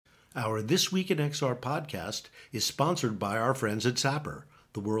Our This Week in XR podcast is sponsored by our friends at Zapper,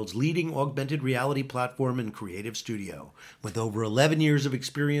 the world's leading augmented reality platform and creative studio, with over 11 years of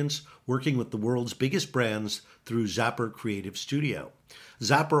experience working with the world's biggest brands through Zapper Creative Studio.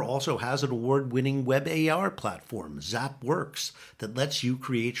 Zapper also has an award-winning web AR platform, ZapWorks, that lets you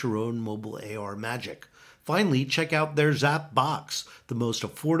create your own mobile AR magic. Finally, check out their Zap Box, the most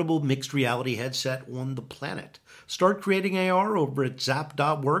affordable mixed reality headset on the planet. Start creating AR over at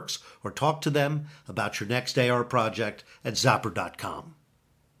zap.works or talk to them about your next AR project at zapper.com.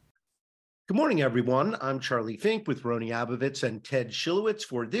 Good morning, everyone. I'm Charlie Fink with Roni Abovitz and Ted Schilowitz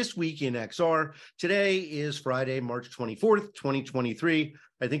for This Week in XR. Today is Friday, March 24th, 2023.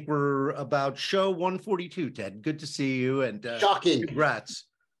 I think we're about show 142, Ted. Good to see you. And shocking. Congrats.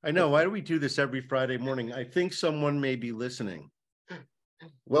 I know. Why do we do this every Friday morning? I think someone may be listening.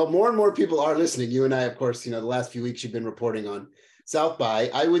 Well, more and more people are listening. You and I, of course, the last few weeks you've been reporting on South by.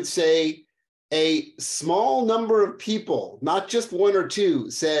 I would say a small number of people, not just one or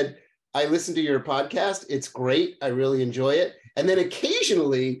two, said, I listened to your podcast. It's great. I really enjoy it. And then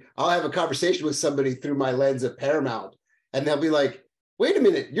occasionally I'll have a conversation with somebody through my lens of Paramount, and they'll be like, wait a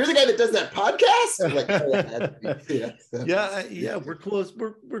minute, you're the guy that does that podcast? I'm like, yeah.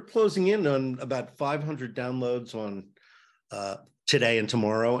 We're closing in on about 500 downloads on today and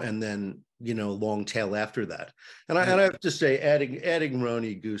tomorrow, and then long tail after that. And I have to say, adding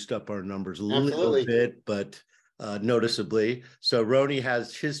Roni goosed up our numbers a little bit, but noticeably. So Roni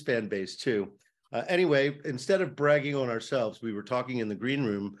has his fan base too. Anyway, instead of bragging on ourselves, we were talking in the green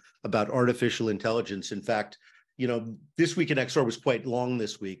room about artificial intelligence. In fact, This Week in XR was quite long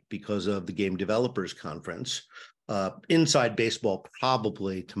this week because of the Game Developers Conference. Inside baseball,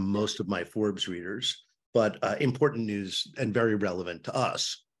 probably to most of my Forbes readers, but important news and very relevant to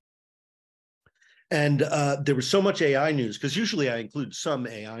us. And there was so much AI news, because usually I include some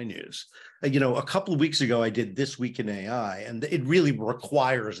AI news. A couple of weeks ago, I did This Week in AI, and it really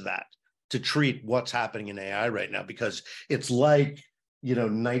requires that to treat what's happening in AI right now, because it's like,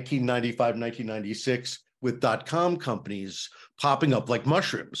 1995, 1996, with .com companies popping up like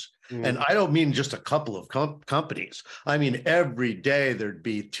mushrooms. And I don't mean just a couple of companies. I mean, every day there'd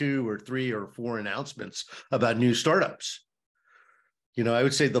be 2 or 3 or 4 announcements about new startups. I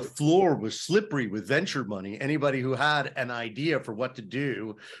would say the floor was slippery with venture money. Anybody who had an idea for what to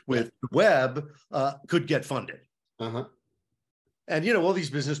do with the web could get funded. Uh-huh. And, all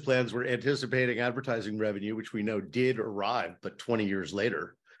these business plans were anticipating advertising revenue, which we know did arrive, but 20 years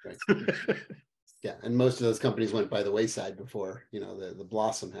later. Right. Yeah, and most of those companies went by the wayside before, the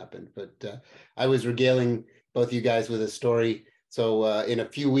blossom happened. But I was regaling both you guys with a story. So in a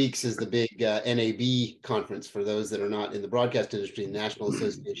few weeks is the big NAB conference. For those that are not in the broadcast industry, National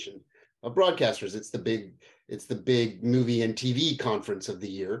Association of Broadcasters. It's the big movie and TV conference of the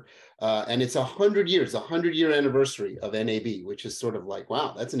year. And it's 100 years, 100-year anniversary of NAB, which is sort of like,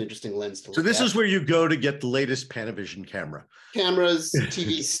 wow, that's an interesting lens to look at. So this is where you go to get the latest Panavision camera. Cameras,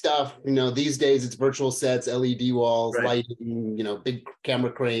 TV stuff, these days it's virtual sets, LED walls, right, lighting, big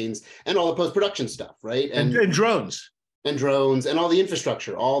camera cranes, and all the post-production stuff, right? And drones. And drones and all the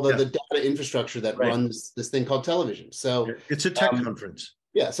infrastructure, all the data infrastructure that runs this thing called television. So it's a tech conference.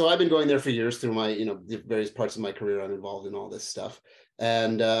 Yeah, so I've been going there for years through my, the various parts of my career. I'm involved in all this stuff.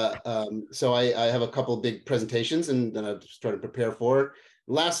 And so I have a couple of big presentations, and then I've started to prepare for it.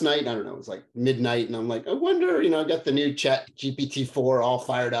 Last night, I don't know, it was like midnight, and I'm like, I wonder, I got the new Chat GPT-4 all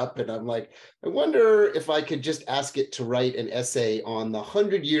fired up, and I'm like, I wonder if I could just ask it to write an essay on the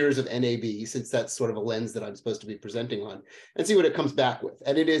 100 years of NAB, since that's sort of a lens that I'm supposed to be presenting on, and see what it comes back with.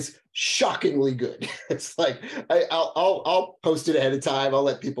 And it is shockingly good. It's like, I'll post it ahead of time. I'll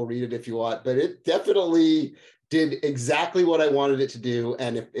let people read it if you want, but it definitely did exactly what I wanted it to do.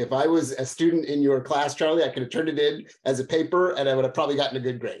 And if I was a student in your class, Charlie, I could have turned it in as a paper and I would have probably gotten a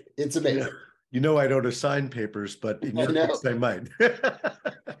good grade. It's amazing. I don't assign papers, but in your case, I might.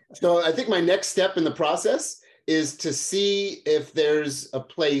 So I think my next step in the process is to see if there's a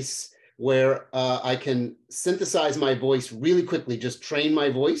place where I can synthesize my voice really quickly, just train my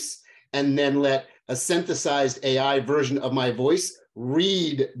voice, and then let a synthesized AI version of my voice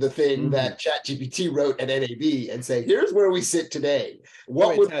read the thing that ChatGPT wrote at NAB and say, here's where we sit today.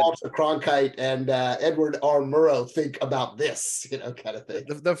 What would Walter Cronkite and Edward R. Murrow think about this, kind of thing.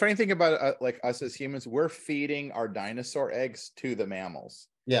 The funny thing about like us as humans, we're feeding our dinosaur eggs to the mammals.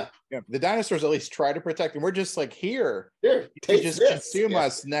 Yeah. The dinosaurs at least try to protect them. We're just like, here you just consume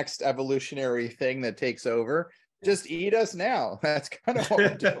us, next evolutionary thing that takes over. Just eat us now. That's kind of what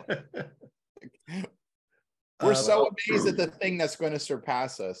we're doing. We're so amazed at the thing that's going to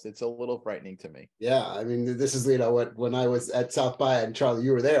surpass us. It's a little frightening to me. Yeah, I mean, this is, what when I was at South by, and Charlie,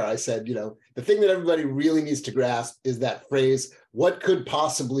 you were there, I said, the thing that everybody really needs to grasp is that phrase, what could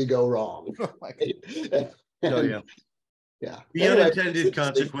possibly go wrong? Yeah. Yeah. The unintended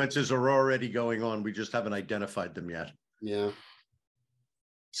consequences are already going on. We just haven't identified them yet. Yeah.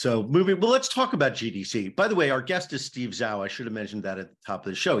 So let's talk about GDC. By the way, our guest is Steve Zhao. I should have mentioned that at the top of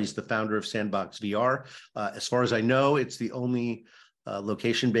the show. He's the founder of SandboxVR. As far as I know, it's the only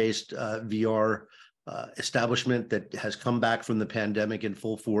location-based VR establishment that has come back from the pandemic in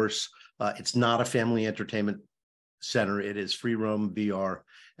full force. It's not a family entertainment center. It is free roam VR.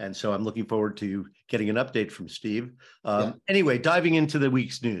 And so I'm looking forward to getting an update from Steve. Anyway, diving into the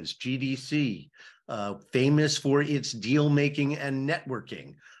week's news, GDC, famous for its deal making and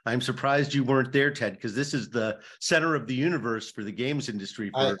networking. I'm surprised you weren't there, Ted, because this is the center of the universe for the games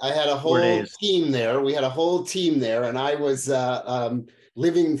industry. I had a whole team there. We had a whole team there, and I was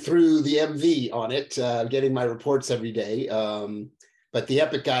living through the MV on it, getting my reports every day. But the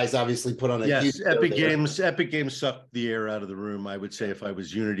Epic guys obviously put on a huge show there. Epic Games sucked the air out of the room. I would say if I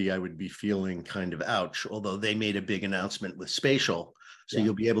was Unity, I would be feeling kind of ouch, although they made a big announcement with Spatial. So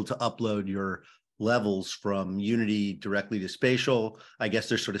you'll be able to upload your levels from Unity directly to Spatial. I guess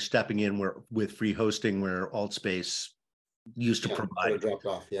they're sort of stepping in with free hosting where AltSpace used to provide. Dropped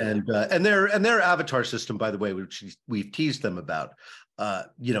off. And their avatar system, by the way, which we've teased them about,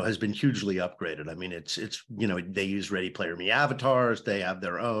 has been hugely upgraded. I mean, it's they use Ready Player Me avatars. They have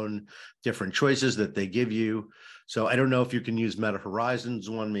their own different choices that they give you. So I don't know if you can use Meta Horizons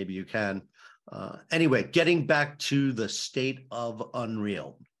one. Maybe you can. Anyway, getting back to the state of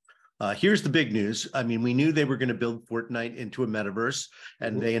Unreal. Here's the big news. I mean, we knew they were going to build Fortnite into a metaverse,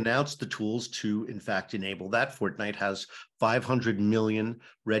 and they announced the tools to, in fact, enable that. Fortnite has 500 million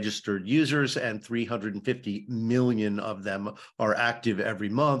registered users, and 350 million of them are active every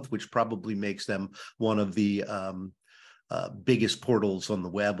month, which probably makes them one of the biggest portals on the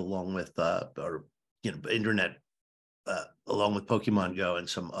web, along with internet, along with Pokemon Go and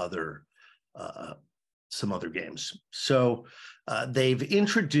some other games. So they've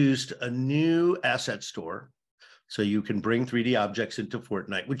introduced a new asset store. So you can bring 3D objects into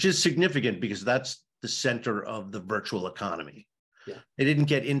Fortnite, which is significant because that's the center of the virtual economy. Yeah. They didn't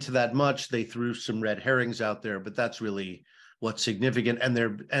get into that much. They threw some red herrings out there, but that's really what's significant.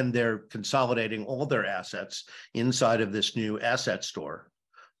 And they're consolidating all their assets inside of this new asset store,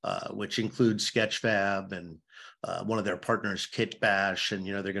 which includes Sketchfab and one of their partners, Kitbash, and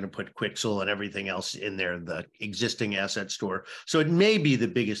they're going to put Quixel and everything else in there, the existing asset store. So it may be the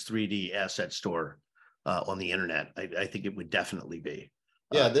biggest 3D asset store on the internet. I think it would definitely be.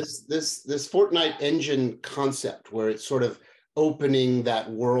 Yeah, this Fortnite engine concept where it's sort of opening that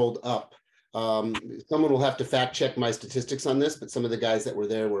world up. Someone will have to fact check my statistics on this, but some of the guys that were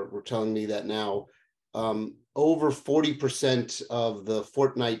there were telling me that now over 40% of the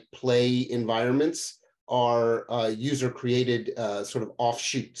Fortnite play environments are user-created sort of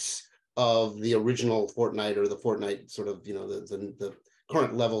offshoots of the original Fortnite, or the Fortnite sort of, the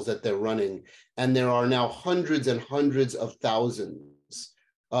current levels that they're running. And there are now hundreds and hundreds of thousands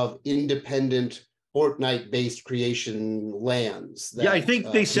of independent Fortnite-based creation lands. I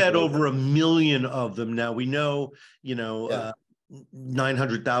think they said over 1 million of them. Now we know,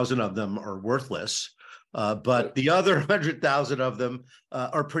 900,000 of them are worthless. But the other 100,000 of them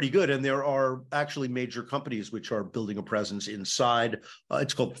are pretty good. And there are actually major companies which are building a presence inside.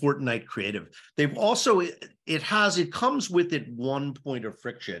 It's called Fortnite Creative. They've also, it comes with it one point of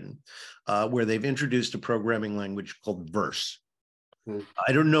friction where they've introduced a programming language called Verse.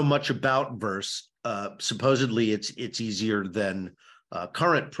 I don't know much about Verse. Supposedly it's easier than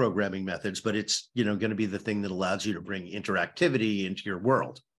current programming methods, but it's going to be the thing that allows you to bring interactivity into your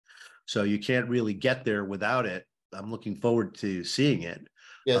world. So you can't really get there without it. I'm looking forward to seeing it.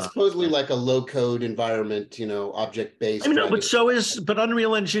 Yeah, it's supposedly like a low-code environment, object-based. I know, but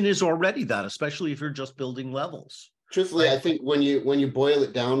Unreal Engine is already that, especially if you're just building levels. Truthfully, I think when you boil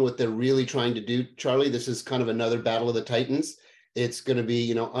it down, what they're really trying to do, Charlie, this is kind of another battle of the Titans. It's going to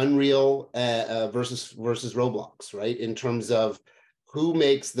be, Unreal versus Roblox, right? In terms of who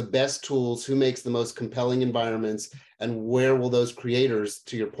makes the best tools, who makes the most compelling environments, and where will those creators,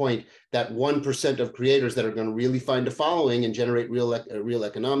 to your point, that 1% of creators that are going to really find a following and generate real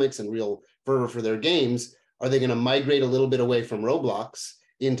economics and real fervor for their games, are they going to migrate a little bit away from Roblox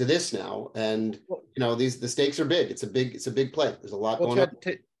into this now? And the stakes are big. It's a big play. There's a lot going on.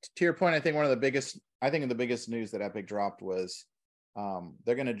 To your point, I think the biggest news that Epic dropped was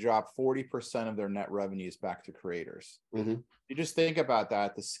they're going to drop 40% of their net revenues back to creators. You just think about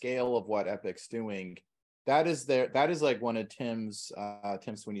that, the scale of what Epic's doing. that is like one of Tim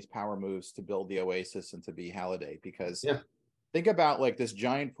Sweeney's power moves to build the Oasis and to be Halliday, because think about like this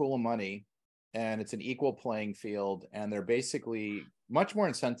giant pool of money, and it's an equal playing field, and they're basically much more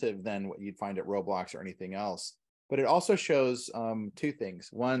incentive than what you'd find at Roblox or anything else. But it also shows two things.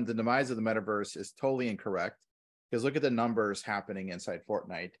 One, the demise of the metaverse is totally incorrect, because look at the numbers happening inside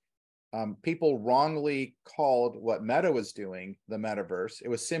Fortnite. People wrongly called what Meta was doing the metaverse. It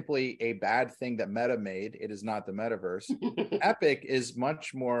was simply a bad thing that Meta made. It is not the metaverse. Epic is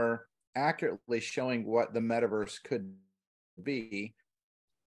much more accurately showing what the metaverse could be.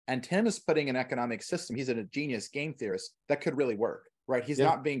 And Tim is putting an economic system. He's a genius game theorist that could really work, right? He's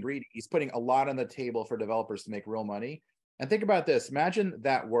not being greedy. He's putting a lot on the table for developers to make real money. And think about this. Imagine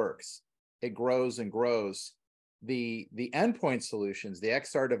that works. It grows and grows. The endpoint solutions, the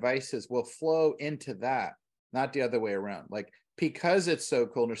XR devices will flow into that, not the other way around. Like, because it's so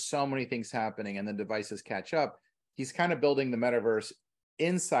cool, and there's so many things happening, and the devices catch up, he's kind of building the metaverse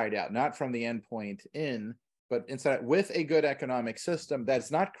inside out, not from the endpoint in, but inside, with a good economic system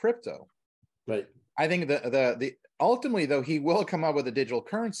that's not crypto. Right. I think the ultimately, though, he will come up with a digital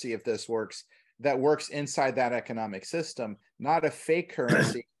currency if this works, that works inside that economic system, not a fake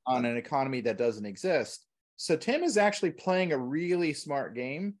currency on an economy that doesn't exist. So Tim is actually playing a really smart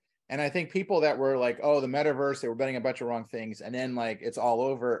game. And I think people that were like, oh, the metaverse, they were betting a bunch of wrong things, and then like it's all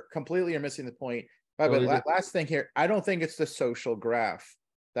over, completely are missing the point. But last thing here, I don't think it's the social graph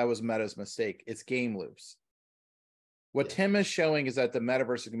that was Meta's mistake. It's game loops. What Tim is showing is that the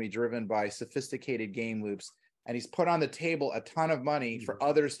metaverse is going to be driven by sophisticated game loops. And he's put on the table a ton of money for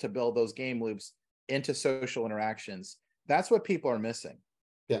others to build those game loops into social interactions. That's what people are missing.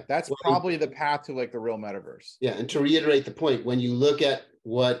 Yeah, that's probably the path to like the real metaverse. Yeah, and to reiterate the point, when you look at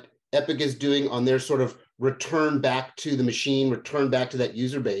what Epic is doing on their sort of return back to the machine, return back to that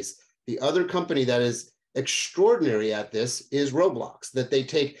user base, the other company that is extraordinary at this is Roblox, that they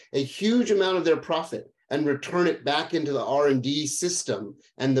take a huge amount of their profit and return it back into the R&D system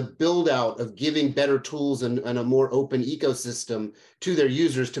and the build out of giving better tools and a more open ecosystem to their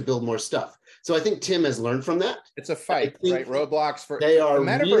users to build more stuff. So I think Tim has learned from that. It's a fight, right? Roblox for they are the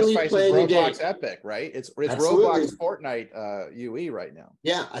metaverse really fight playing is a game. Roblox Epic, right? It's Roblox Fortnite UE right now.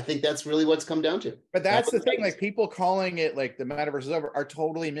 Yeah, I think that's really what's come down to. But that's the thing, like people calling it like the metaverse is over are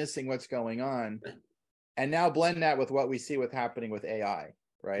totally missing what's going on. And now blend that with what we see what's happening with AI,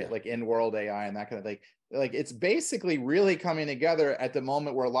 right? Like in-world AI and that kind of thing. Like it's basically really coming together at the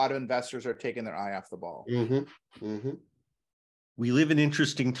moment where a lot of investors are taking their eye off the ball. We live in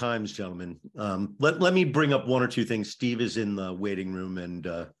interesting times, gentlemen. Let me bring up one or two things. Steve is in the waiting room, and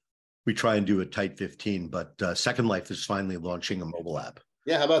we try and do a tight 15, but Second Life is finally launching a mobile app.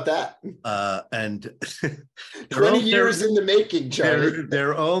 Yeah, how about that? And 20 years in the making, Charlie.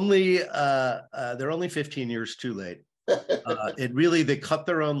 They're only 15 years too late. They cut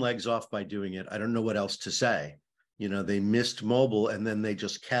their own legs off by doing it. I don't know what else to say. You know, they missed mobile, and then they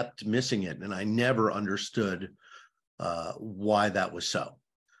just kept missing it, and I never understood why that was so.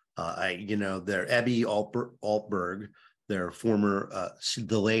 Their Ebby Altberg, their former,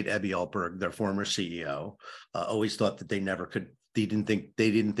 the late Ebby Altberg, their former CEO, always thought that they didn't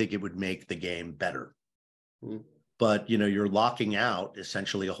think it would make the game better. But, you're locking out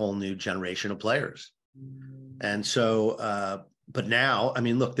essentially a whole new generation of players. And so, but now, I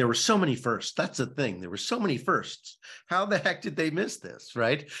mean, look, there were so many firsts. That's the thing. There were so many firsts. How the heck did they miss this,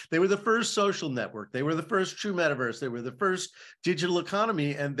 right? They were the first social network. They were the first true metaverse. They were the first digital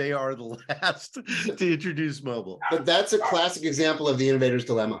economy, and they are the last to introduce mobile. But that's a classic example of the innovator's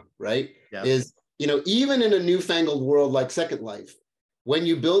dilemma, right? Yeah. Even in a newfangled world like Second Life, when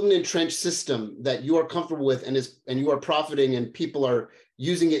you build an entrenched system that you are comfortable with and you are profiting and people are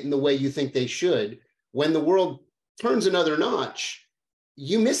using it in the way you think they should, when the world turns another notch,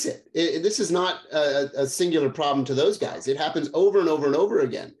 you miss it. This is not a singular problem to those guys. It happens over and over and over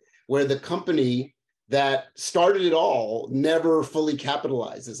again, where the company that started it all never fully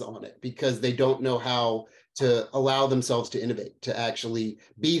capitalizes on it because they don't know how to allow themselves to innovate, to actually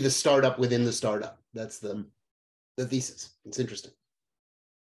be the startup within the startup. That's the thesis. It's interesting.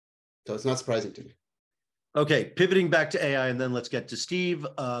 So it's not surprising to me. Okay, pivoting back to AI, and then let's get to Steve.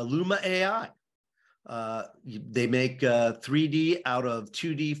 Luma AI. They make 3D out of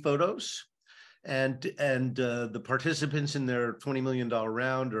 2D photos, and the participants in their $20 million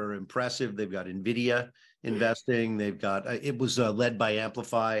round are impressive. They've got NVIDIA investing. They've got it was led by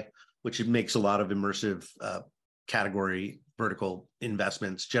Amplify, which makes a lot of immersive category vertical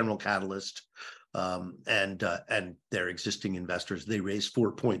investments. General Catalyst, and their existing investors. They raised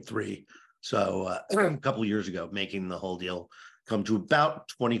 4.3, so a couple of years ago, making the whole deal come to about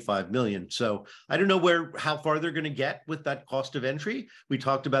 25 million. So I don't know how far they're going to get with that cost of entry. We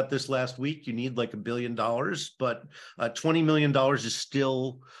talked about this last week. You need like $1 billion, but $20 million is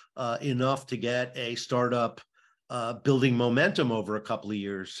still enough to get a startup building momentum over a couple of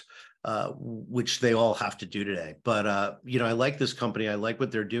years, which they all have to do today. But, I like this company. I like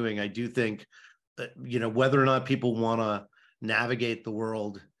what they're doing. I do think, whether or not people want to navigate the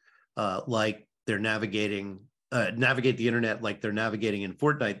world like they're navigate the internet like they're navigating in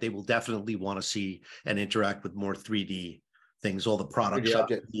Fortnite, they will definitely want to see and interact with more 3D things. All the product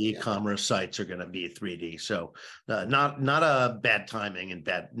shops, the e-commerce sites are going to be 3D. So not a bad timing and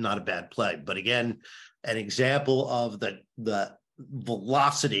not a bad play. But again, an example of the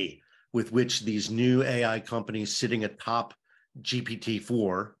velocity with which these new AI companies sitting atop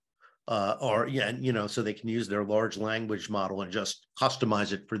GPT-4 so they can use their large language model and just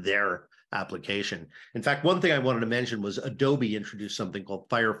customize it for their application. In fact, one thing I wanted to mention was Adobe introduced something called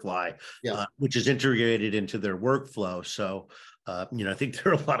Firefly, which is integrated into their workflow. So, I think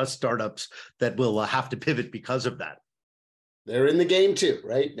there are a lot of startups that will have to pivot because of that. They're in the game too,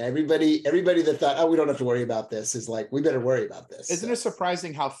 right? Everybody that thought, oh, we don't have to worry about this is like, we better worry about this. Isn't it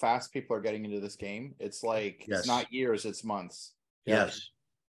surprising how fast people are getting into this game? It's like, It's not years, it's months.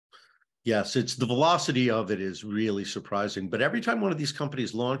 Yes, it's the velocity of it is really surprising. But every time one of these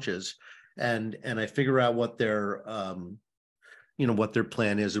companies launches, and I figure out what their what their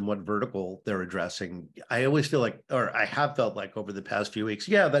plan is and what vertical they're addressing, I always feel like, or I have felt like over the past few weeks,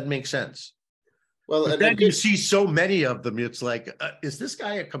 that makes sense. Well, and then you see so many of them. It's like, is this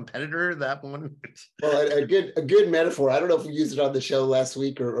guy a competitor? That one. Well, a good metaphor. I don't know if we used it on the show last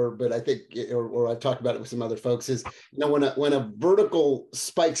week, but I think, or I've talked about it with some other folks. Is when a vertical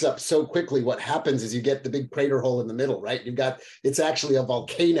spikes up so quickly, what happens is you get the big crater hole in the middle, right? It's actually a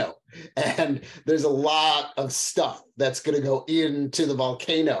volcano, and there's a lot of stuff that's going to go into the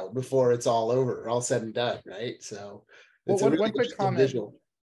volcano before it's all over, all said and done, right? So, one quick comment. Visual.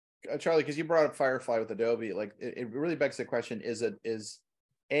 Charlie, because you brought up Firefly with Adobe, like it really begs the question: is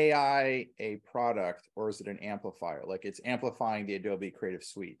AI a product or is it an amplifier? Like it's amplifying the Adobe Creative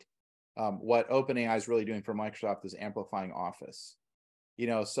Suite. What OpenAI is really doing for Microsoft is amplifying Office.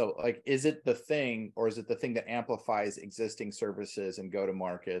 So like, is it the thing, or is it the thing that amplifies existing services and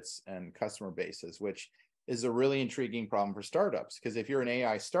go-to-markets and customer bases, which is a really intriguing problem for startups? Because if you're an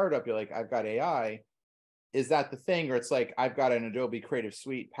AI startup, you're like, I've got AI. Is that the thing? Or it's like, I've got an Adobe Creative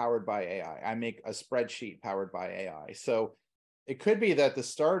Suite powered by AI. I make a spreadsheet powered by AI. So it could be that the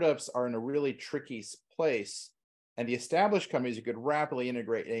startups are in a really tricky place, and the established companies who could rapidly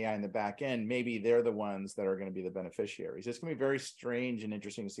integrate AI in the back end, maybe they're the ones that are going to be the beneficiaries. It's going to be very strange and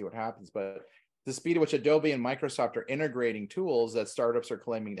interesting to see what happens. But the speed at which Adobe and Microsoft are integrating tools that startups are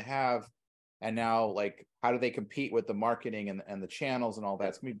claiming to have, and now, like, how do they compete with the marketing and the channels and all that?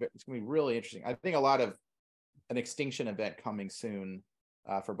 It's going to be really interesting. I think a lot of an extinction event coming soon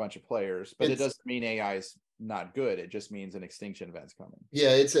for a bunch of players, but it doesn't mean AI is not good. It just means an extinction event's coming. Yeah,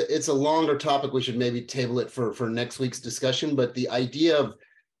 it's a longer topic. We should maybe table it for next week's discussion. But the idea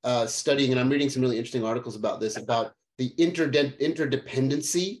of studying, and I'm reading some really interesting articles about this, about the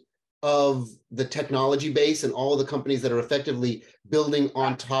interdependency of the technology base and all of the companies that are effectively building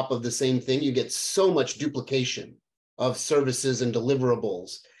on top of the same thing. You get so much duplication of services and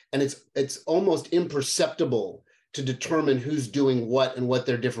deliverables. And it's almost imperceptible to determine who's doing what and what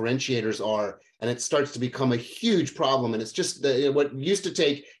their differentiators are. And it starts to become a huge problem. And it's just what used to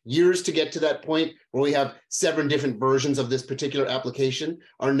take years to get to that point where we have 7 different versions of this particular application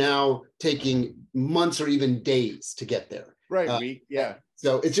are now taking months or even days to get there. Right.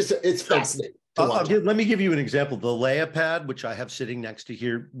 So it's fascinating. Let me give you an example. The LeiaPad, which I have sitting next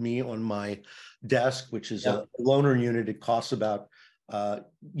to me on my desk, which is a loaner unit. It costs about a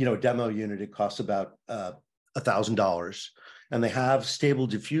demo unit, it costs about $1,000, and they have Stable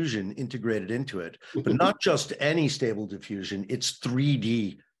Diffusion integrated into it, but not just any Stable Diffusion, it's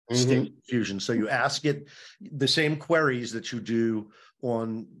 3D Stable Diffusion. So you ask it the same queries that you do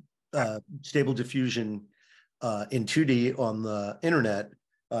on Stable Diffusion in 2D on the internet.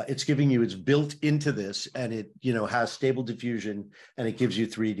 It's giving you, it's built into this, and it has Stable Diffusion, and it gives you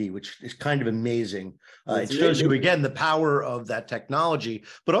 3D, which is kind of amazing. It shows you again the power of that technology,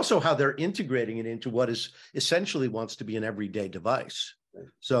 but also how they're integrating it into what is essentially wants to be an everyday device.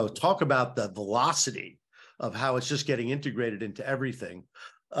 So talk about the velocity of how it's just getting integrated into everything.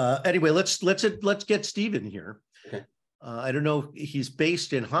 Anyway, let's get Steven here. Okay. I don't know. He's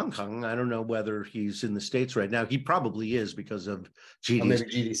based in Hong Kong. I don't know whether he's in the States right now. He probably is because of GDC. Oh, maybe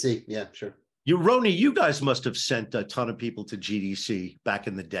GDC. Yeah, sure. Roni, you guys must have sent a ton of people to GDC back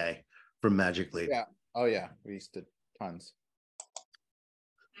in the day from Magic Leap. Yeah. Oh, yeah. We used to tons.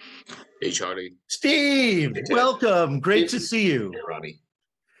 Hey, Charlie. Steve, Hey, Ted. welcome. Great to Hey. see you. Hey, Ronnie.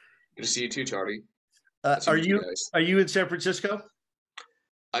 Good to see you too, Charlie. Are You you guys. are you in San Francisco?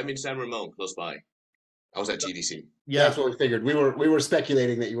 I'm in San Ramon, close by. I was at GDC. Yeah. That's what we figured. We were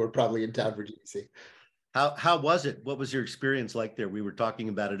speculating that you were probably in town for GDC. How was it? What was your experience like there? We were talking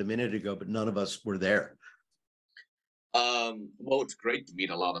about it a minute ago, but none of us were there. Well, it's great to meet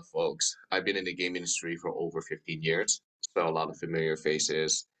a lot of folks. I've been in the game industry for over 15 years, so a lot of familiar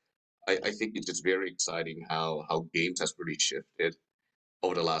faces. I think it's just very exciting how games has really shifted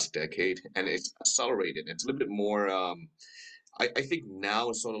over the last decade, and it's accelerated. It's a little bit more. I think now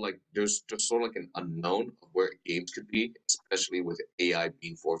it's sort of like there's just sort of like an unknown of where games could be, especially with AI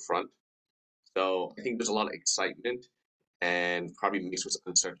being forefront. So I think there's a lot of excitement and probably mixed with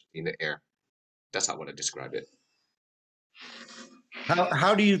uncertainty in the air. That's how I want to describe it.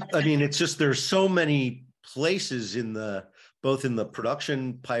 How do you? I mean, it's just there's so many places in the both in the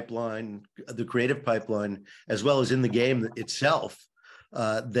production pipeline, the creative pipeline, as well as in the game itself,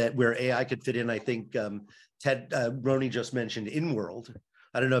 that where AI could fit in. I think Ted Roney just mentioned InWorld.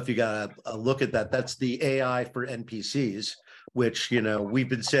 I don't know if you got a look at that. That's the AI for NPCs, which we've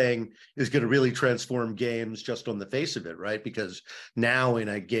been saying is going to really transform games just on the face of it, right? Because now in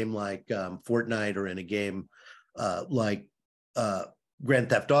a game like Fortnite or in a game like Grand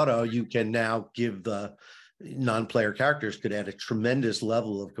Theft Auto, you can now give the non-player characters could add a tremendous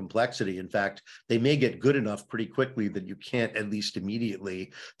level of complexity. In fact, they may get good enough pretty quickly that you can't at least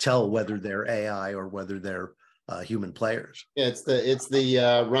immediately tell whether they're AI or whether they're human players. Yeah, it's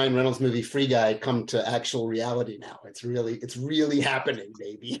the Ryan Reynolds movie Free Guy come to actual reality now. It's really happening,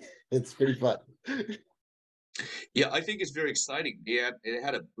 baby. It's pretty fun. Yeah, I think it's very exciting. It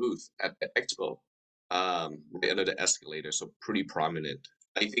had a booth at the expo, right under the escalator, so pretty prominent.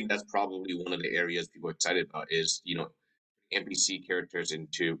 I think that's probably one of the areas people are excited about is, NPC characters in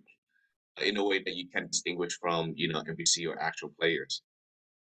a way that you can distinguish from, NPC or actual players.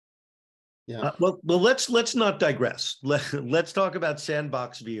 Yeah. Well, let's not digress. Let's talk about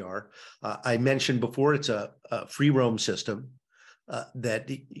Sandbox VR. I mentioned before it's a free roam system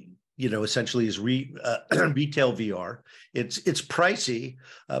that essentially is retail VR. It's pricey,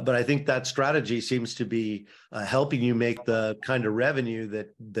 but I think that strategy seems to be helping you make the kind of revenue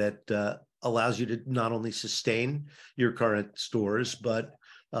that allows you to not only sustain your current stores, but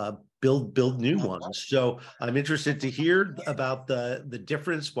build new ones. So I'm interested to hear about the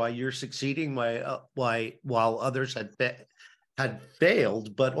difference, why you're succeeding, while others had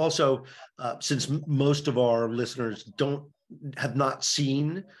failed, but also since most of our listeners have not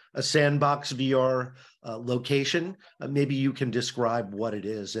seen a Sandbox VR location, maybe you can describe what it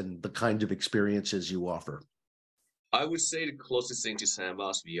is and the kind of experiences you offer. I would say the closest thing to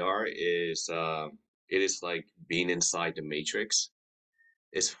Sandbox VR is it is like being inside the Matrix.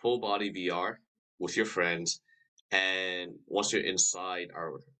 It's full body VR with your friends. And once you're inside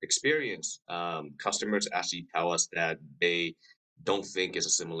our experience, customers actually tell us that they don't think it's a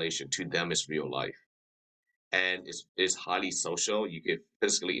simulation. To them, it's real life. And it's highly social. You can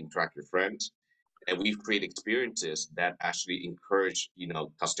physically interact with friends. And we've created experiences that actually encourage,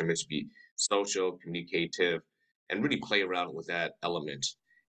 customers to be social, communicative, and really play around with that element.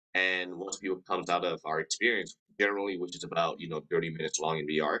 And once people comes out of our experience, generally, which is about 30 minutes long in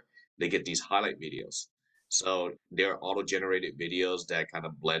VR, they get these highlight videos. So they're auto-generated videos that kind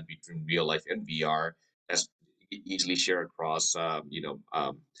of blend between real life and VR. That's easily shared across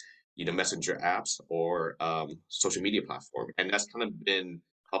messenger apps or social media platform, and that's kind of been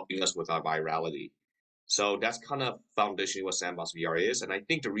helping us with our virality. So that's kind of foundationally what Sandbox VR is, and I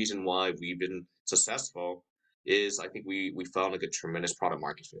think the reason why we've been successful is I think we found like a tremendous product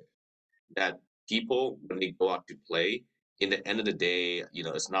market fit that people when they go out to play, in the end of the day,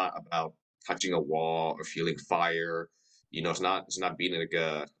 it's not about touching a wall or feeling fire. It's not being like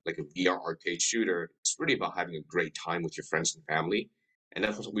a VR arcade shooter. It's really about having a great time with your friends and family, and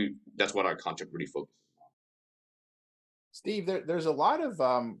that's what our content really focuses on. Steve, there's a lot of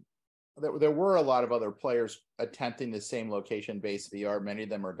there were a lot of other players attempting the same location-based VR. Many of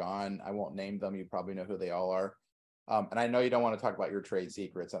them are gone. I won't name them. You probably know who they all are. And I know you don't want to talk about your trade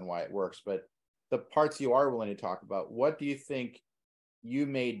secrets on why it works, but the parts you are willing to talk about, what do you think you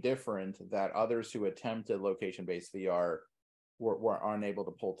made different that others who attempted location-based VR were unable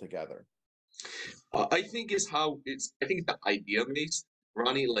to pull together? I think I think the idea based,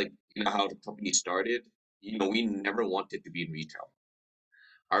 Ronnie, like how the company started. We never wanted to be in retail.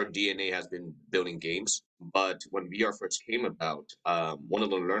 Our DNA has been building games, but when VR first came about, one of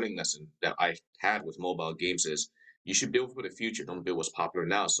the learning lessons that I had with mobile games is you should build for the future, don't build what's popular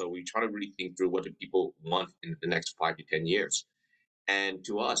now. So we try to really think through what do people want in the next 5 to 10 years. And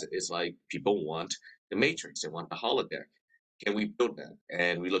to us, it's like people want the matrix, they want the holodeck. Can we build that?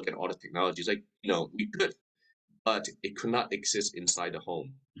 And we look at all the technologies, like, we could, but it could not exist inside the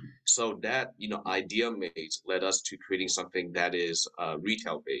home. So that, idea maze led us to creating something that is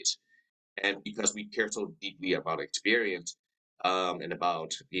retail based. And because we care so deeply about experience, and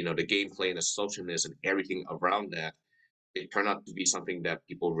about, the gameplay and the socialness and everything around that, it turned out to be something that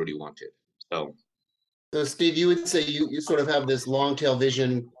people really wanted. So So Steve, you would say you sort of have this long tail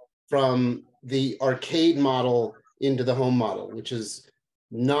vision from the arcade model into the home model, which is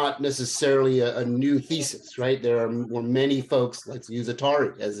not necessarily a new thesis, right? There were many folks, let's use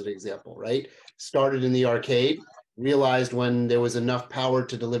Atari as an example, right? Started in the arcade, realized when there was enough power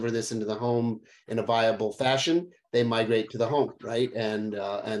to deliver this into the home in a viable fashion, they migrate to the home, right? And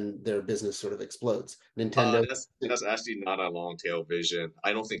their business sort of explodes. Nintendo. that's actually not a long tail vision.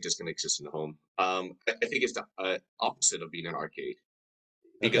 I don't think this can exist in the home. I think it's the opposite of being an arcade,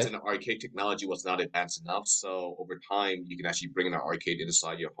 because Okay. an arcade technology was not advanced enough. So over time, you can actually bring an arcade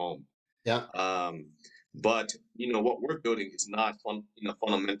inside your home. Yeah. But what we're building is not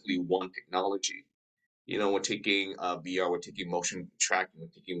fundamentally one technology. We're taking VR, we're taking motion tracking, we're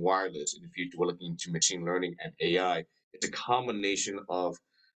taking wireless. In the future, we're looking into machine learning and AI. It's a combination of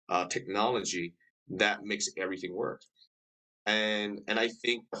technology that makes everything work. And I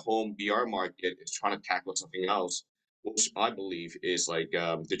think the home VR market is trying to tackle something else, which I believe is like,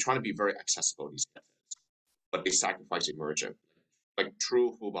 they're trying to be very accessible these days, but they sacrifice immersion, like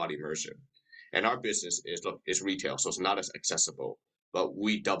true full body immersion. And our business is retail, so it's not as accessible, but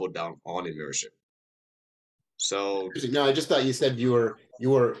we double down on immersion. So No, I just thought you said you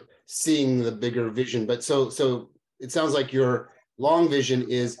were seeing the bigger vision, but so it sounds like your long vision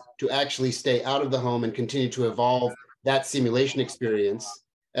is to actually stay out of the home and continue to evolve that simulation experience.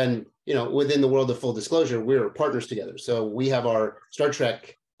 And within the world of full disclosure, we're partners together. So we have our Star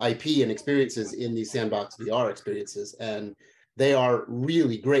Trek IP and experiences in these Sandbox VR experiences, and they are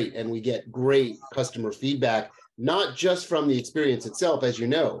really great. And we get great customer feedback, not just from the experience itself, as you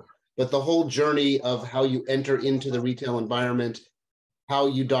know, but the whole journey of how you enter into the retail environment, how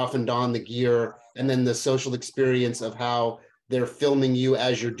you doff and don the gear, and then the social experience of how they're filming you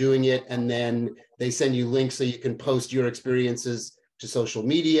as you're doing it, and then they send you links so you can post your experiences to social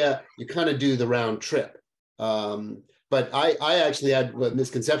media. You kind of do the round trip. But I actually had a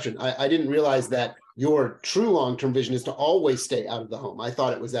misconception. I didn't realize that your true long-term vision is to always stay out of the home. I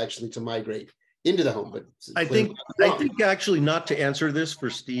thought it was actually to migrate into the home, but I think actually, not to answer this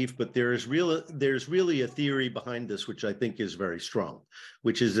for Steve, but there's really a theory behind this, which I think is very strong,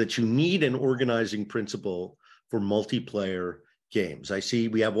 which is that you need an organizing principle for multiplayer games. I see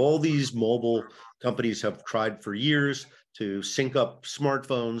we have all these mobile companies have tried for years to sync up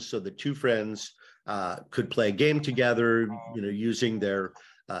smartphones so that two friends could play a game together, using their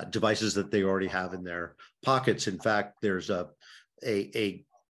devices that they already have in their pockets. In fact, there's a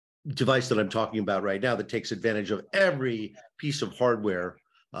device that I'm talking about right now that takes advantage of every piece of hardware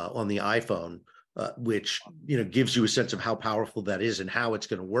on the iPhone, which gives you a sense of how powerful that is and how it's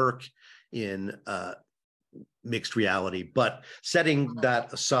going to work in mixed reality. But setting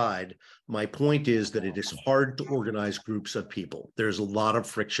that aside, my point is that it is hard to organize groups of people. There's a lot of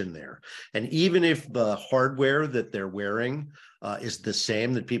friction there. And even if the hardware that they're wearing is the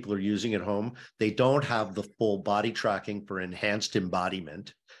same that people are using at home, they don't have the full body tracking for enhanced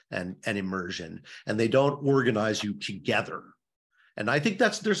embodiment and immersion, and they don't organize you together. And I think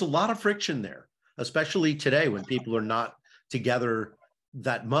there's a lot of friction there, especially today when people are not together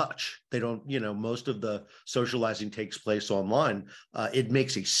that much. They don't, most of the socializing takes place online. It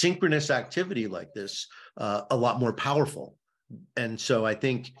makes a synchronous activity like this a lot more powerful. And so I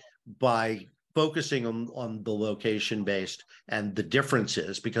think by focusing on the location based and the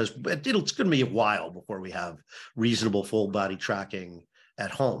differences, because it's going to be a while before we have reasonable full body tracking at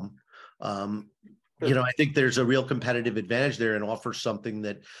home. I think there's a real competitive advantage there and offers something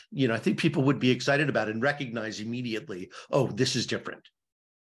that, I think people would be excited about and recognize immediately, oh, this is different.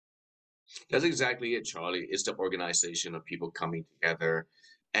 That's exactly it, Charlie. It's the organization of people coming together,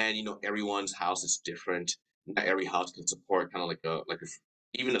 and everyone's house is different. Not every house can support kind of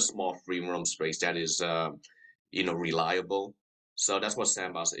even a small free roam space that is reliable. So that's what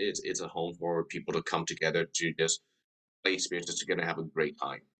Sandbox is. It's a home for people to come together to just play experiences together and have a great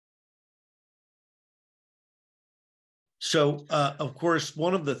time. So, of course,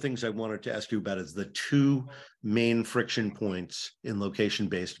 one of the things I wanted to ask you about is the two main friction points in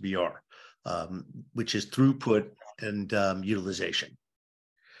location-based VR, which is throughput and utilization.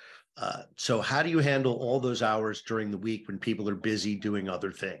 So how do you handle all those hours during the week when people are busy doing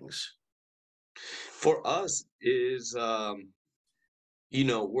other things? For us, is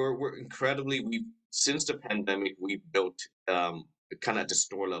we're incredibly we since the pandemic we've built kind of at the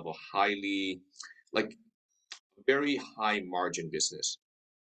store level highly like very high margin business.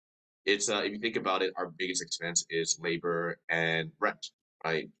 It's if you think about it, our biggest expense is labor and rent,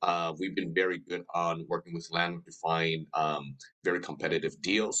 right? We've been very good on working with landlord to find very competitive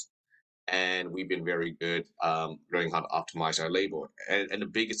deals, and we've been very good learning how to optimize our labor. And the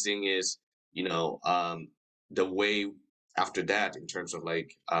biggest thing is, you know, um, the way after that in terms of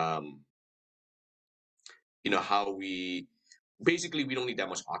like how we basically we don't need that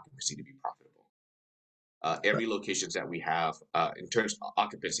much occupancy to be profitable. Every locations that we have in terms of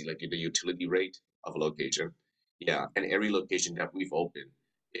occupancy, like the utility rate of a location, yeah, and every location that we've opened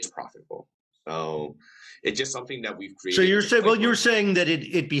is profitable. So it's just something that we've So created. you're saying, well, Like, you're saying that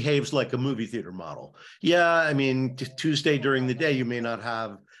it behaves like a movie theater model. Yeah, I mean, Tuesday during the day, you may not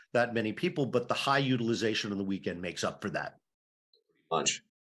have that many people, but the high utilization on the weekend makes up for that. much.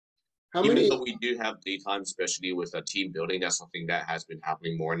 How Even many? though we do have daytime, especially with a team building, that's something that has been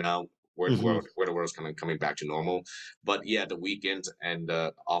happening more now, where Mhm. where the world's kind of coming back to normal. But yeah, the weekends and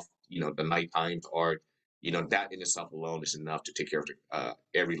the off, the night times are, that in itself alone is enough to take care of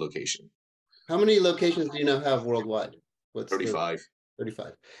every location. How many locations do you now have worldwide? What's the 35.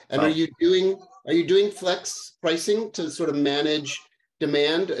 35? And Well, are you doing flex pricing to sort of manage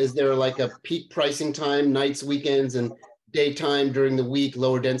demand? Is there like a peak pricing time, nights, weekends, and daytime during the week,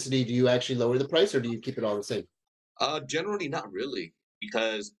 lower density? Do you actually lower the price or do you keep it all the same? Generally not really,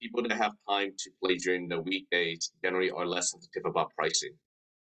 because people that have time to play during the weekdays generally are less sensitive about pricing.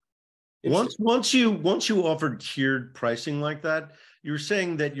 once Interesting. once you offered tiered pricing like that, you're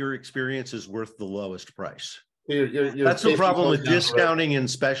saying that your experience is worth the lowest price. You're That's the basically problem going with down the road. discounting and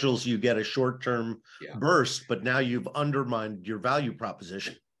specials. You get a short-term Yeah, burst, but now you've undermined your value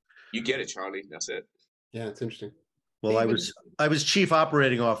proposition. you get it, Charlie. That's it. Yeah, it's interesting. Well, They I was chief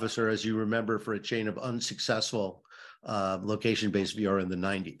operating officer, as you remember, for a chain of unsuccessful location-based VR in the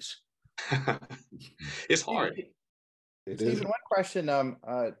 90s. It's hard. It is. Stephen, one question.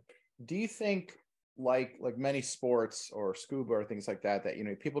 Do you think like many sports or scuba or things like that,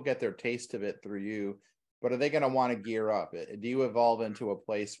 people get their taste of it through you, but are they going to want to gear up? Do you evolve into a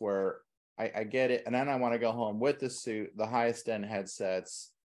place where I get it, and then I want to go home with the suit, the highest end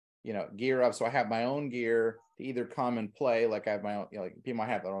headsets, gear up, so I have my own gear to either come and play, like I have my own, like people might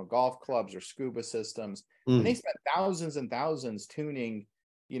have their own golf clubs or scuba systems, and they spend thousands and thousands tuning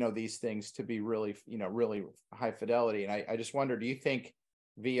these things to be really really high fidelity. And I just wonder, do you think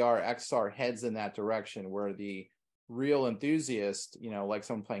VR XR heads in that direction where the real enthusiast, like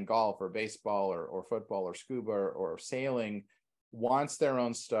someone playing golf or baseball or football or scuba or sailing, wants their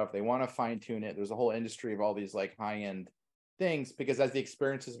own stuff, they want to fine tune it? There's a whole industry of all these like high end things, because as the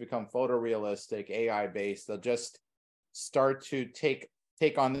experiences become photorealistic, AI based, they'll just start to take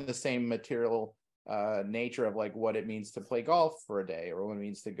on the same material nature of like what it means to play golf for a day, or what it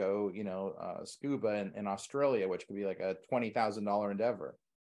means to go scuba in Australia, which could be like a $20,000 endeavor.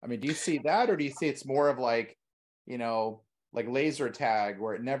 I mean, do you see that, or do you see it's more of like like laser tag,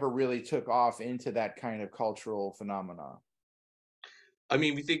 where it never really took off into that kind of cultural phenomena? I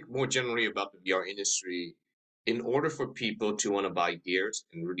mean, we think more generally about the VR industry. In order for people to want to buy gears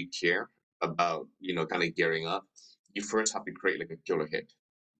and really care about, kind of gearing up, you first have to create like a killer hit.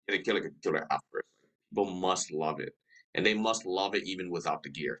 Get a killer app first. People must love it. And they must love it even without the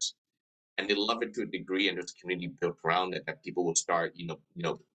gears. And they love it to a degree, and there's a community built around it that people will start,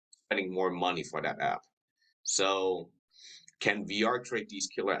 spending more money for that app. So can VR create these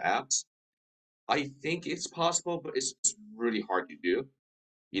killer apps? I think it's possible, but it's really hard to do.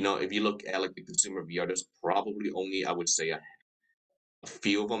 If you look at like the consumer VR, there's probably only, I would say, a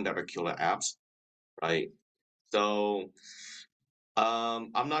few of them that are killer apps, right? So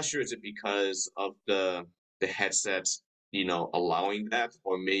I'm not sure, is it because of the headsets, allowing that,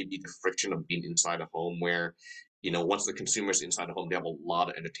 or maybe the friction of being inside a home where, once the consumer's inside the home, they have a lot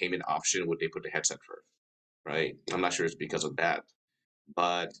of entertainment option, would they put the headset first, right? I'm not sure it's because of that.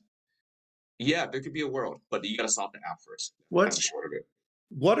 But yeah, there could be a world, but you gotta solve the app first. That's the short of it.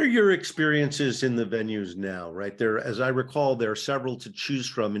 What are your experiences in the venues now, right? There, as I recall, there are several to choose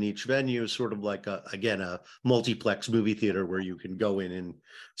from in each venue, sort of like a multiplex movie theater where you can go in and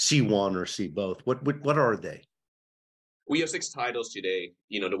see one or see both. What are they? We have 6 titles today.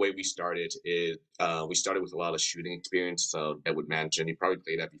 The way we started is we started with a lot of shooting experience. So Edward Mansion, you probably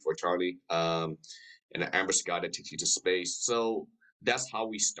played that before, Charlie. And an Amber Sky that takes you to space. So that's how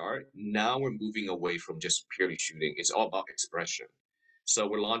we start. Now we're moving away from just purely shooting. It's all about expression. So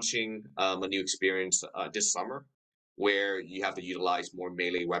we're launching a new experience this summer, where you have to utilize more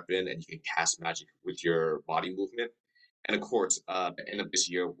melee weapon and you can cast magic with your body movement. And of course, at the end of this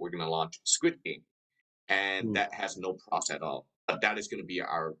year, we're going to launch Squid Game, and that has no props at all. But that is going to be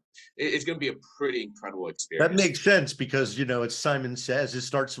it's going to be a pretty incredible That experience. makes sense because, you know, it's Simon Says. It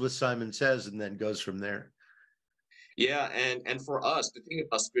starts with Simon Says and then goes from there. Yeah, and for us, the thing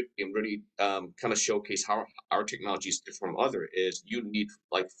about Squid Game really kind of showcase how our technology is different from other is you need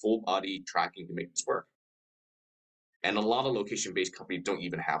like full body tracking to make this work. And a lot of location-based companies don't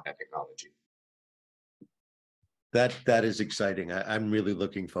even have that technology. That is exciting. I'm really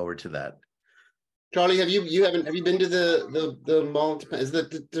looking forward to that. Charlie, have you been to the mall? Is the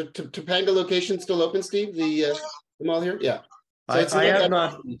Topanga location still open, Steve? The mall here? Yeah. So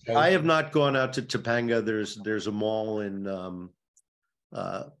I have not gone out to Topanga. There's a mall in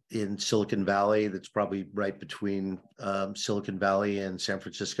Silicon Valley that's probably right between Silicon Valley and San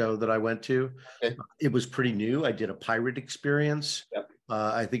Francisco that I went to. Okay. It was pretty new. I did a pirate experience. Yep.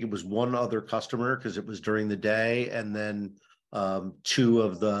 I think it was one other customer because it was during the day, and then two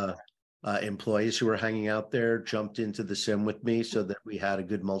of the employees who were hanging out there jumped into the sim with me so that we had a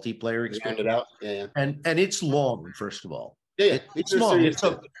good multiplayer experience. It out. Yeah. And it's long, first of all. Yeah. It's long.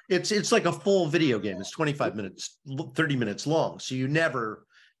 It's like a full video game. It's 25 minutes, 30 minutes long. So you never,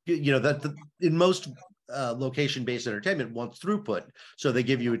 you know, that in most location-based entertainment wants throughput. So they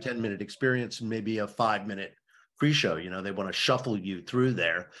give you a 10-minute experience and maybe a 5-minute pre-show. You know, they want to shuffle you through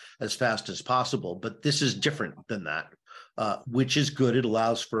there as fast as possible. But this is different than that, which is good. It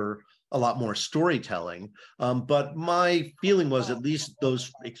allows for a lot more storytelling. But my feeling was at least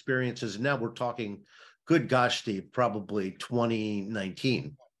those experiences, now we're talking, good gosh, Steve, probably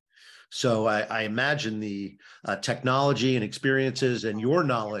 2019. So I imagine the technology and experiences and your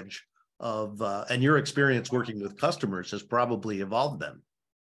knowledge of and your experience working with customers has probably evolved them.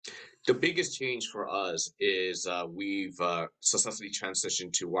 The biggest change for us is we've successfully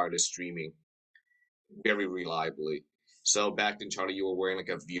transitioned to wireless streaming very reliably. So back then, Charlie, you were wearing like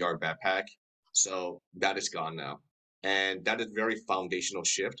a VR backpack. So that is gone now. And that is very foundational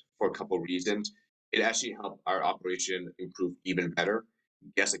shift for a couple of reasons. It actually helped our operation improve even better.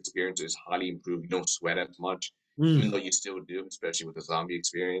 Guest experience is highly improved. You don't sweat as much, even though you still do, especially with the zombie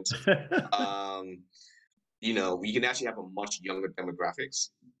experience. You know, we can actually have a much younger demographics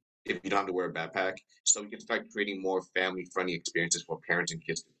if you don't have to wear a backpack. So we can start creating more family-friendly experiences for parents and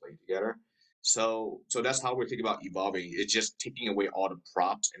kids to play together. So that's how we're thinking about evolving. It's just taking away all the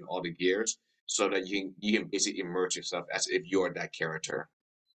props and all the gears so that you can basically immerse yourself as if you're that character.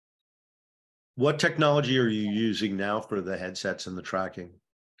 What technology are you using now for the headsets and the tracking?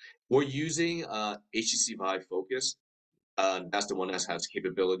 We're using HTC Vive Focus. That's the one that has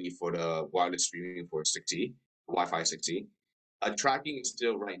capability for the wireless streaming for 6E, Wi-Fi 6E. Tracking is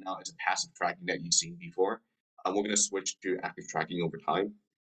still right now is a passive tracking that you've seen before. We're going to switch to active tracking over time.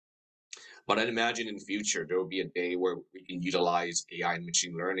 But I'd imagine in the future, there will be a day where we can utilize AI and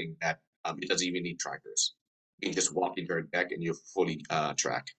machine learning that it doesn't even need trackers. You can just walk into our deck and you're fully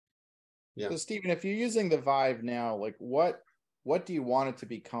tracked. Yeah. So Stephen, if you're using the Vive now, like what do you want it to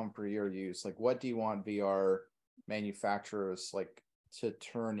become for your use? Like what do you want VR manufacturers like to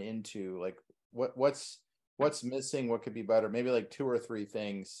turn into? Like what's missing? What could be better? Maybe like 2 or 3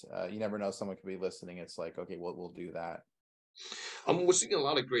 things. You never know, someone could be listening. It's like, okay, well, we'll do that. We're seeing a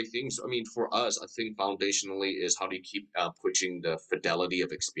lot of great things. I mean, for us, I think foundationally is how do you keep pushing the fidelity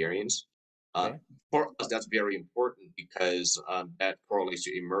of experience. Okay. For us, that's very important because that correlates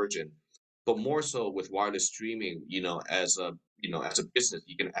to immersion. But more so with wireless streaming, as a business,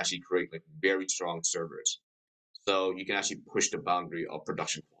 you can actually create like very strong servers. So you can actually push the boundary of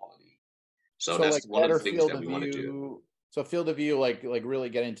production quality. So that's like one of the things that we want to do. So field of view, like really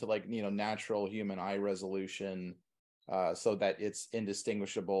get into like, natural human eye resolution, so that it's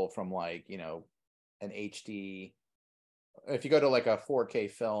indistinguishable from like, an HD. If you go to like a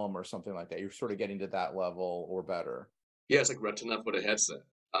 4K film or something like that, you're sort of getting to that level or better. Yeah, it's like Retina for the headset.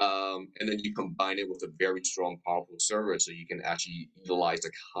 And then you combine it with a very strong, powerful server, so you can actually utilize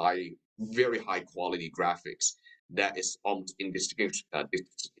like very high quality graphics that is almost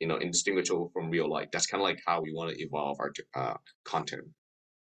indistinguishable from real life. That's kind of like how we want to evolve our content.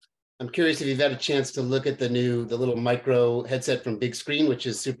 I'm curious if you've had a chance to look at the little micro headset from Big Screen, which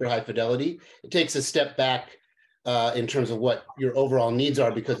is super high fidelity. It takes a step back in terms of what your overall needs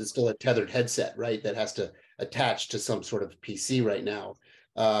are because it's still a tethered headset, right? That has to attach to some sort of PC right now.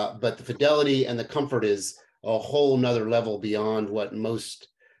 But the fidelity and the comfort is a whole nother level beyond what most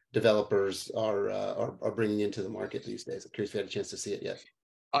developers are bringing into the market these days. I'm curious if you had a chance to see it yet.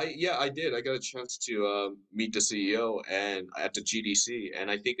 I did. I got a chance to meet the CEO and at the GDC,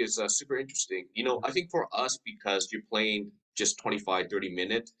 and I think it's super interesting. I think for us, because you're playing just 25, 30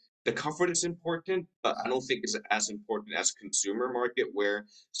 minutes, the comfort is important, but I don't think it's as important as consumer market where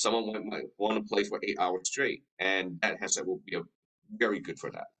someone might want to play for 8 hours straight, and that headset will be very good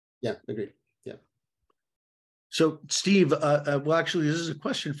for that. Yeah, agreed. Yeah. So, Steve, well, actually, this is a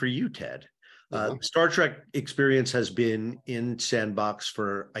question for you, Ted. Star Trek experience has been in Sandbox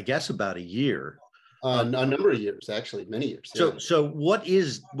for, I guess, about a year. A number of years, actually, many years. So, yeah. so what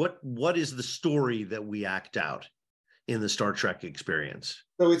is the story that we act out in the Star Trek experience?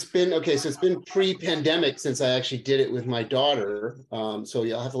 So it's been okay. So it's been pre-pandemic since I actually did it with my daughter. So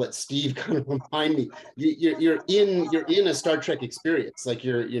you'll have to let Steve kind of remind me. You're in a Star Trek experience. Like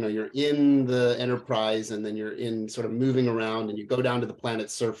you're in the Enterprise, and then you're in sort of moving around, and you go down to the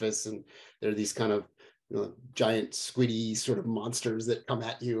planet's surface, and there are these kind of giant squiddy sort of monsters that come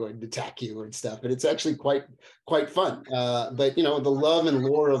at you and attack you and stuff. And it's actually quite fun. But the love and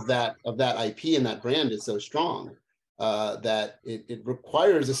lore of that IP and that brand is so strong. That it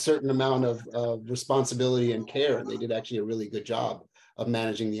requires a certain amount of responsibility and care. And they did actually a really good job of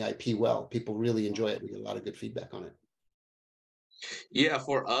managing the IP well. People really enjoy it. We get a lot of good feedback on it. Yeah,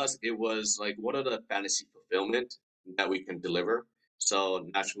 for us, it was like, what are the fantasy fulfillment that we can deliver? So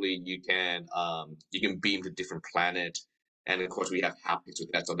naturally, you can beam to different planet, and of course, we have haptics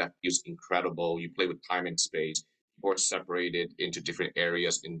with that, so that feels incredible. You play with time and space. People are separated into different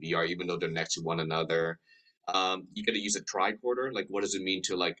areas in VR, even though they're next to one another. You got to use a tricorder. Like, what does it mean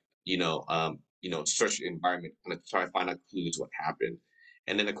to search the environment, kind of try to find out clues what happened,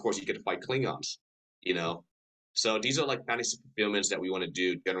 and then of course you get to fight Klingons. You know, so these are like fantasy fulfillments that we want to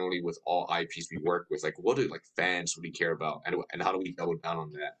do generally with all IPs we work with. Like, what do like fans really care about, and how do we double down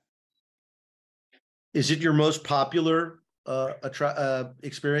on that? Is it your most popular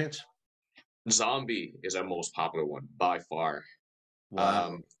experience? Zombie is our most popular one by far.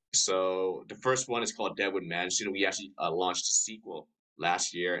 Wow. So the first one is called Deadwood Mansion. We actually launched a sequel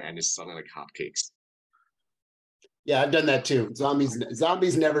last year, and it's selling like hotcakes. Yeah, I've done that too.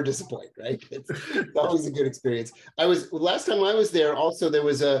 Zombies never disappoint, right? It's always a good experience. Last time I was there, also there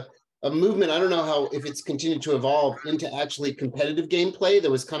was a movement. I don't know if it's continued to evolve into actually competitive gameplay.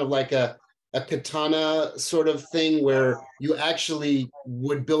 There was kind of like a katana sort of thing where you actually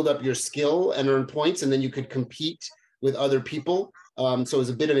would build up your skill and earn points, and then you could compete with other people. So it was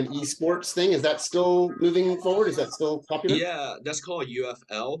a bit of an esports thing. Is that still moving forward? Is that still popular? Yeah, that's called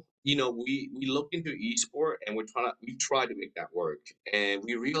UFL. We look into esport, and we try to make that work. And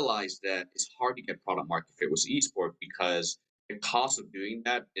we realize that it's hard to get product market fit with esport because the cost of doing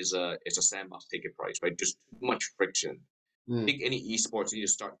that is a sandbox ticket price, right? Just too much friction. I think any esports need to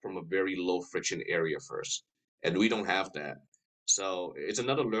start from a very low friction area first, and we don't have that. So it's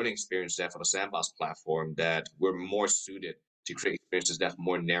another learning experience there for the Sandbox platform that we're more suited to create experiences that's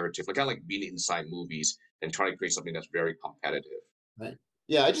more narrative, like kind of like being inside movies and trying to create something that's very competitive. Right.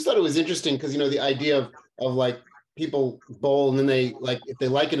 Yeah, I just thought it was interesting because the idea of like people bowl, and then they like, if they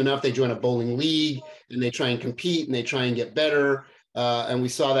like it enough, they join a bowling league and they try and compete and they try and get better. And we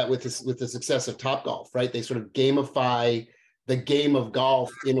saw that with the success of Topgolf, right? They sort of gamify the game of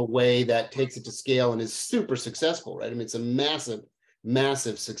golf in a way that takes it to scale and is super successful, right? I mean, it's a massive,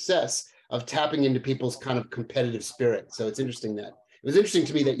 massive success of tapping into people's kind of competitive spirit. So it's interesting that it was interesting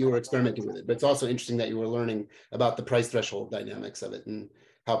to me that you were experimenting with it, but it's also interesting that you were learning about the price threshold dynamics of it and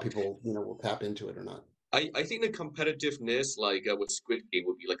how people, will tap into it or not. I think the competitiveness, like with Squid Game,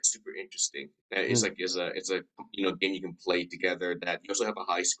 would be like super interesting. It's like it's a game you can play together that you also have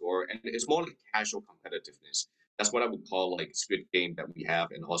a high score, and it's more like casual competitiveness. That's what I would call like Squid Game that we have,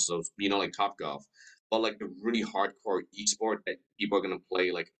 and also like Topgolf. But like the really hardcore esport that people are gonna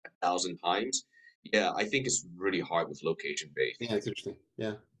play like 1,000 times, yeah, I think it's really hard with location based. Yeah, it's interesting.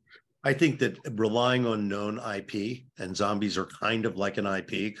 Yeah. I think that relying on known IP, and zombies are kind of like an IP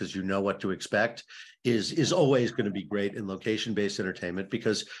because you know what to expect, is always going to be great in location-based entertainment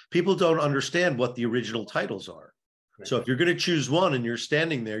because people don't understand what the original titles are. Right. So if you're going to choose one and you're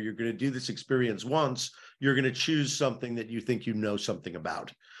standing there, you're going to do this experience once, you're going to choose something that you think you know something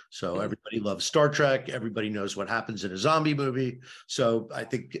about. So everybody loves Star Trek. Everybody knows what happens in a zombie movie. So I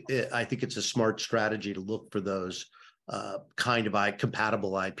think it's a smart strategy to look for those kind of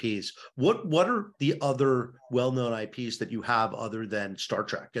compatible IPs. What are the other well-known IPs that you have other than Star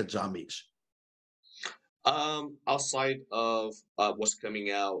Trek and zombies? Outside of what's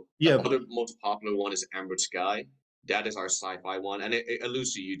coming out, yeah, the other most popular one is Amber Sky. That is our sci-fi one, and it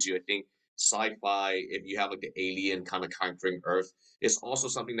alludes to you too. I think sci-fi, if you have like the alien kind of conquering Earth, it's also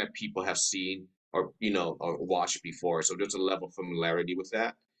something that people have seen or watched before. So there's a level of familiarity with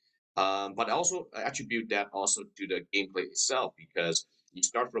that. But I also attribute that also to the gameplay itself because you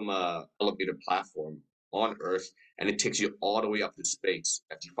start from a elevator platform on Earth, and it takes you all the way up to space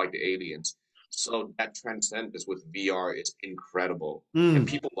after you fight the aliens. So that transcendence with VR is incredible, and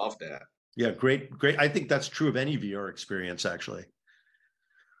people love that. Yeah, great. I think that's true of any VR experience, actually.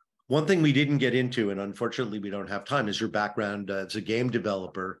 One thing we didn't get into, and unfortunately we don't have time, is your background as a game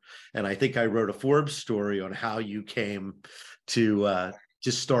developer. And I think I wrote a Forbes story on how you came to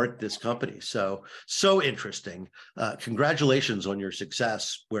start this company. So interesting. Congratulations on your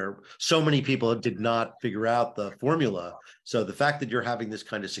success, where so many people did not figure out the formula. So the fact that you're having this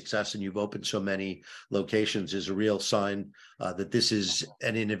kind of success and you've opened so many locations is a real sign that this is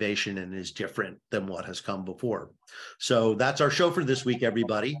an innovation and is different than what has come before. So that's our show for this week,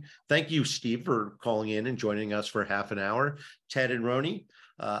 everybody. Thank you, Steve, for calling in and joining us for half an hour. Ted and Roni,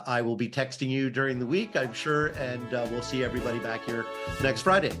 I will be texting you during the week, I'm sure, and we'll see everybody back here next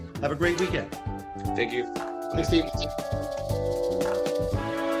Friday. Have a great weekend. Thank you. Thanks, Steve.